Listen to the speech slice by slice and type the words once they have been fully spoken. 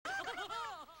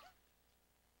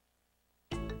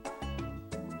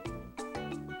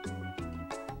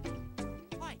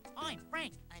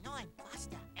I'm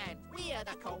Buster, and we're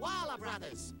the Koala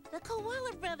Brothers. The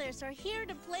Koala Brothers are here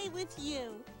to play with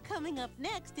you. Coming up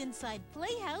next inside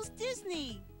Playhouse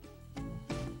Disney.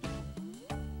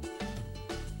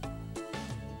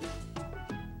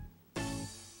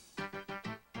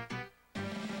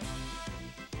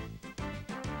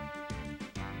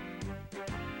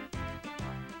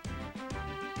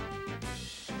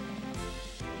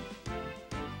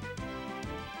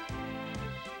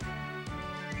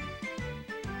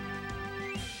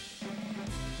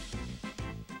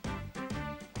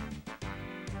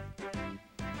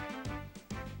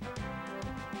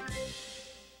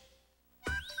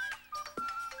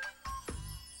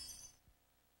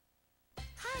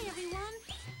 Hi, everyone.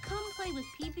 Come play with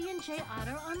PB&J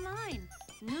Otter online.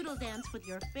 Noodle dance with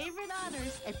your favorite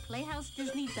otters at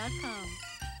PlayhouseDisney.com.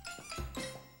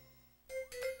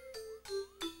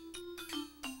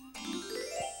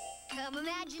 Come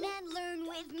imagine and learn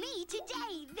with me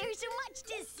today. There's so much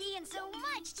to see and so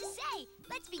much to say.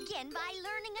 Let's begin by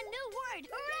learning a new word.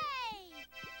 Hooray!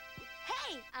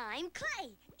 Hey, I'm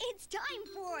Clay. It's time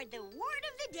for the word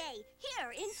of the day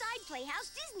here inside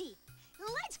Playhouse Disney.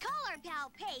 Let's call our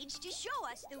pal Paige to show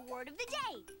us the word of the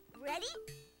day. Ready?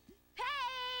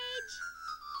 Paige!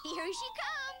 Here she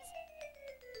comes.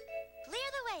 Clear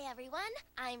the way, everyone.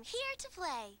 I'm here to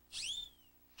play.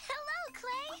 Hello,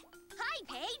 Clay. Hi,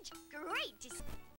 Paige. Great to see you.